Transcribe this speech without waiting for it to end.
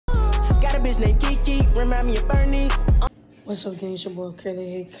bad bitch named Kiki, remind me of Bernice. What's up, gang? It's your boy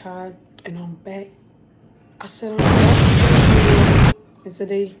Curly Head Kai, and I'm back. I said I'm back, and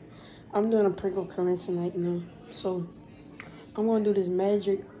today I'm doing a prank on Corinne tonight, you know. So I'm gonna do this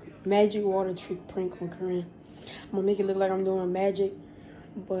magic water trick prank on Corinne. I'm gonna make it look like I'm doing magic,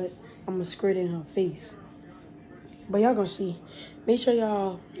 but I'm gonna squirt it in her face. But y'all gonna see. Make sure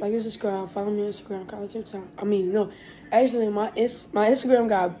y'all like and subscribe. Follow me on Instagram. College TikTok. I mean, no. Actually, my Instagram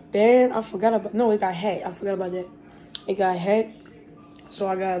got banned. I forgot about. No, it got hacked. I forgot about that. It got hacked. So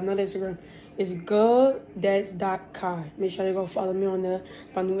I got another Instagram. It's good.kai. Make sure you go follow me on there.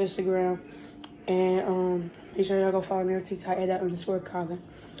 My new Instagram. And make sure y'all go follow me on TikTok at that_Colin.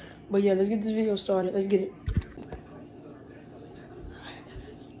 But yeah, let's get this video started. Let's get it.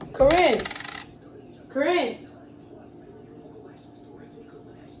 Corinne. Corinne.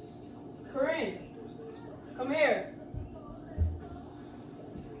 Corinne, come here.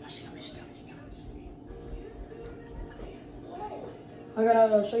 I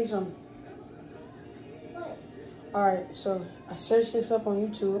gotta show you something. What? Alright, so I searched this up on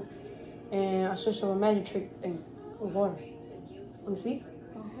YouTube and I searched up a magic trick thing with water. Wanna see?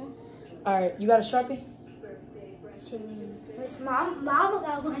 Alright, you got a Sharpie? Mama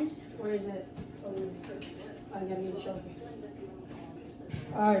got one. Where is it? Oh, I gotta get a Sharpie.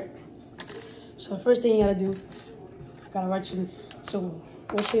 Alright. So the first thing you gotta do, gotta write your. So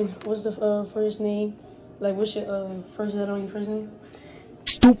what's the first name? Like what's your first letter on your first name?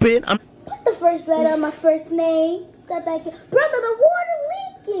 Stupid. Put the first letter on my first name. Step back in. Brother, the water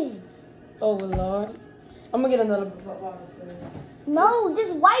leaking. Oh Lord, I'm gonna get another bottle for you. No,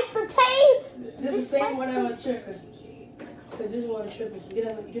 just wipe the tape. This is the same one I was tripping. Cause this water tripping. Get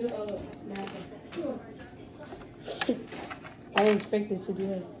a napkin. I didn't expect it to do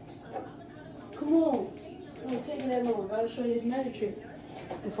that. Come on. It ain't taking that long. I gotta show you this magic trick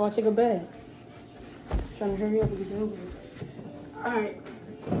before I take a bath. Trying to hurry up and get it over with. Alright.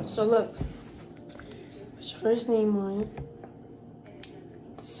 So look. His first name on it.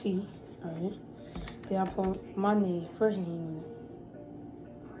 C. Alright. Then I put my name, first name on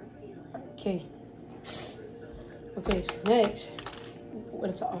it. Okay. Okay, so next.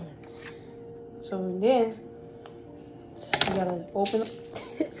 What is on? So then you gotta open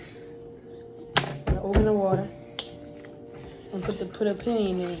open the water and put a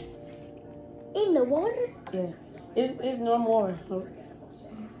penny in there. In the water? Yeah. It's normal water. Look.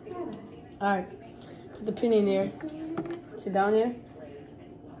 Alright. Put the penny in there. Is it down there?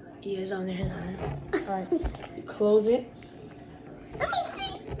 Yeah, it's on there. It's on there. Alright. You close it. Let me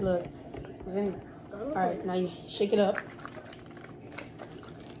see. Look. It's in there. Alright, now you shake it up.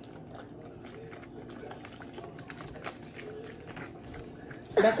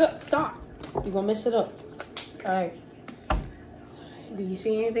 Back up. Stop. You're gonna mess it up. Alright. Do you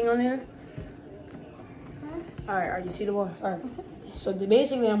see anything on there? Alright, you see the water? Alright. So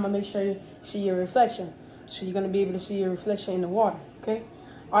basically I'm gonna make sure you see your reflection. So you're gonna be able to see your reflection in the water. Okay?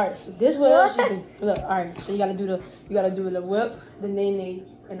 Alright, so this what else you do. Look, alright, so you gotta do the whip, the nay-nay,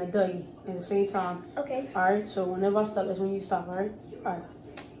 and the Dougie at the same time. Okay. Alright, so whenever I stop, that's when you stop, alright? Alright.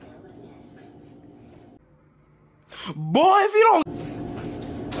 Boy, if you don't.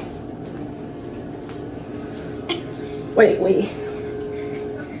 Wait.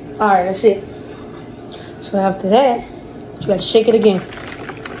 Alright, that's it. So after that, you gotta shake it again.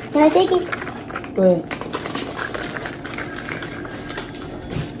 Can I shake it? Go ahead.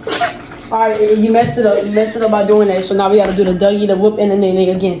 Alright, you messed it up. You messed it up by doing that. So now we gotta do the Dougie, the whoop, and the nay-nay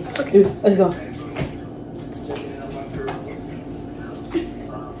again. Dude, let's go.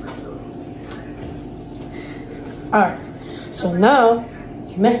 Alright. So now,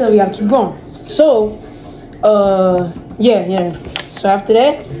 you messed it up, we gotta keep going. So, yeah. So after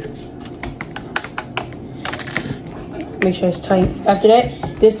that, make sure it's tight. After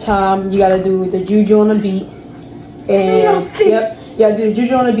that, this time you gotta do the juju on the beat. And yep, you gotta do the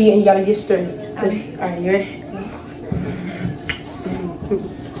juju on the beat and you gotta get stirred. Alright, you ready?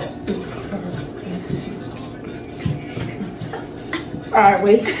 Alright,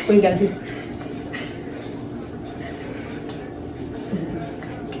 wait, what you gotta do?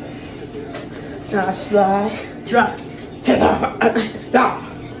 Now slide, drop.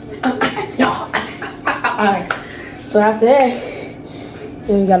 Alright. So after that,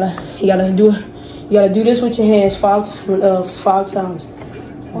 then you gotta do this with your hands five times.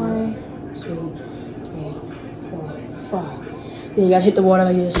 1, 2, 3, 4, 5. Then you gotta hit the water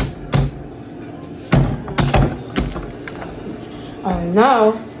like this. Alright,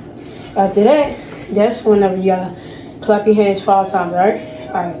 now after that, that's whenever you gotta clap your hands 5 times, alright?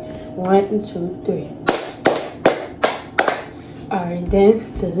 Alright. 1, 2, 3. Alright, Then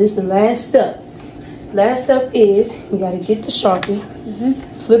this is the last step. Last step is you gotta get the Sharpie,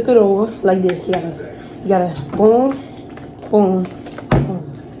 flip it over like this. You gotta boom, boom, boom.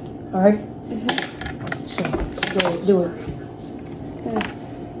 All right. So go ahead, do it.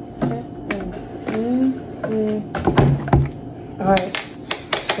 All right.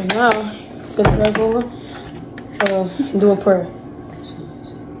 So now flip it back over. Do a prayer.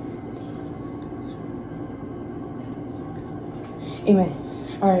 Amen.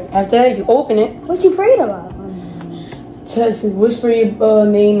 All right. After that, you open it. What you prayed about? Test it. Whisper your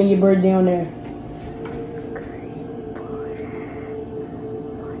name and your birthday on there.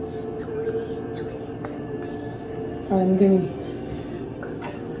 All right, give me.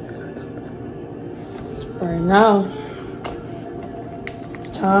 All right, now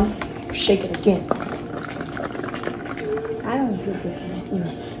time. Shake it again. I don't do this one.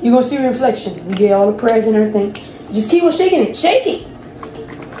 You're gonna see a reflection. You get all the prayers and everything. Just keep on shaking it. Shake it.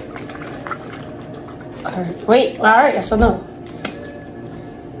 All right. Wait. All right. That's enough.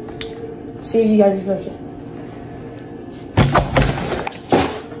 See if you got a reflection.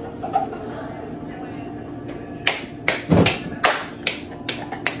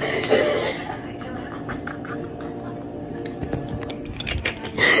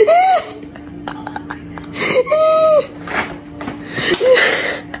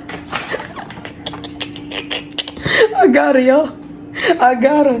 I got her, y'all. I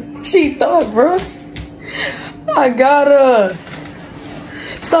got her. She thought, bro. I got her.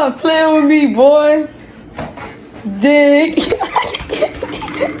 Stop playing with me, boy. Dick.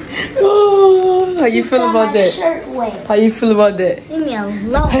 Oh, how you feel about that? Shirt wet. How you feel about that? Leave me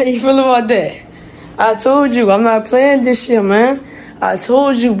alone. How you feel about that? I told you, I'm not playing this shit, man. I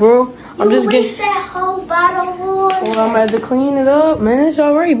told you, bro. I'm just getting. that whole bottle of water. Well, I'm gonna have to clean it up, man. It's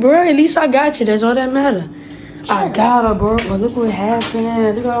alright, bro. At least I got you. That's all that matter. I got her, bro. But look what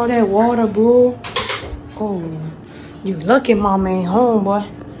happened. Look at all that water, bro. Oh, you lucky mama ain't home, boy.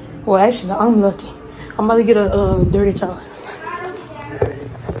 Well, actually, I'm lucky. I'm about to get a dirty towel.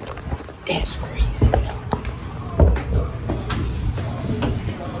 That's crazy.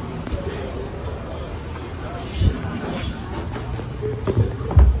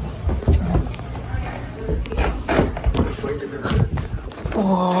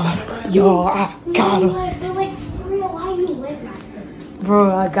 Oh, yo, I got her. Like, for real, why you with us?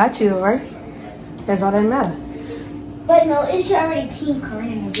 Bro, I got you, right? That's all that matters. But no, it's already Team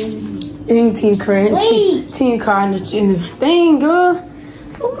Corinne. It ain't Team Corinne. It's Team Car in the thing, girl.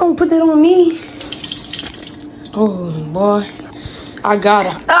 Don't put that on me. Oh, boy. I got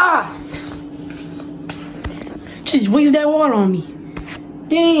her. Ah! Just waste that water on me.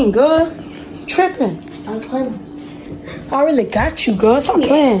 Dang, girl. Tripping. I'm playing. I really got you, girl. Stop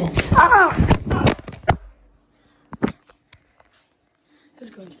playing. Ah! This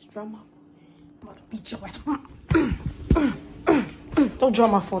girl just dropped my... I'm about to beat your ass. Don't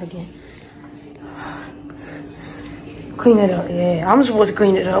drop my phone again. Clean it up, yeah. I'm supposed to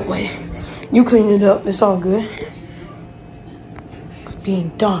clean it up, but you clean it up. It's all good. Being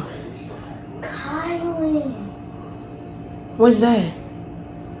dumb. Kylie. What's that?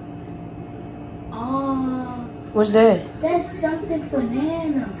 What's that? That's something for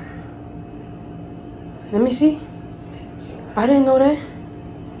Nana. Let me see. I didn't know that.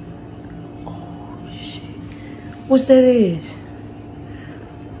 Oh, shit. What's that is?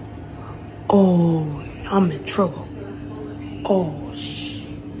 Oh, I'm in trouble. Oh, shit.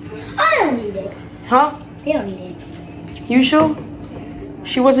 I don't need it. Huh? They don't need it. You sure?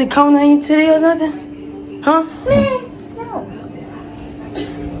 She wasn't coming in today or nothing? Huh? Man, no.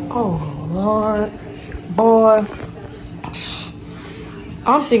 Oh, Lord. Boy.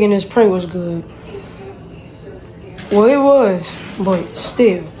 I'm thinking this prank was good. Well, it was, but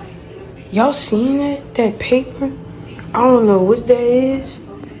still. Y'all seen that? That paper? I don't know what that is.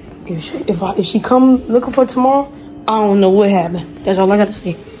 If she come looking for tomorrow, I don't know what happened. That's all I gotta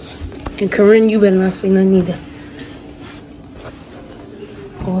say. And Corinne, you better not say nothing either.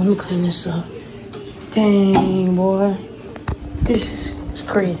 Oh, let me clean this up. Dang, boy. This is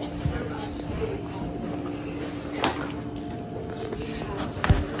crazy.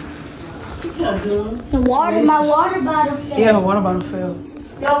 My water bottle fell. Yeah, water bottle fell.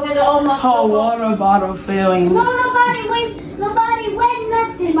 Oh, water bottle fell. no, nobody wet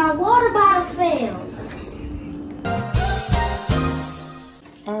nothing. My water bottle fell.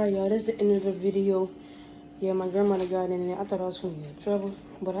 Alright, y'all, that's the end of the video. Yeah, my grandmother got in there. I thought I was gonna get in trouble,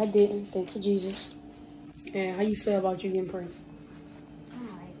 but I didn't. Thank you, Jesus. And how you feel about you getting pranked?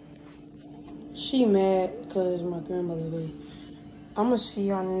 Alright. She mad because my grandmother late. I'm gonna see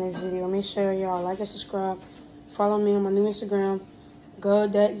y'all in this video. Make sure y'all like and subscribe. Follow me on my new Instagram. Girl,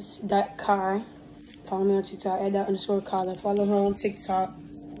 that's that Kai. Follow me on TikTok at that_Kai. Follow her on TikTok.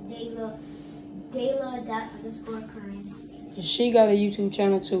 Dayla_Crime. And she got a YouTube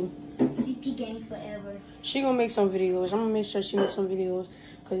channel too. CP Gang Forever. She gonna make some videos. I'm gonna make sure she makes some videos.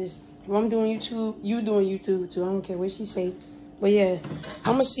 Cause if I'm doing YouTube, you doing YouTube too. I don't care what she say. But yeah,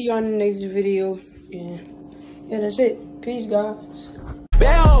 I'm gonna see you on the next video. Yeah, that's it. Peace, guys.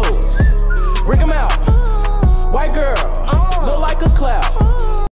 Bells, bring 'em out. White girl, look like a cloud.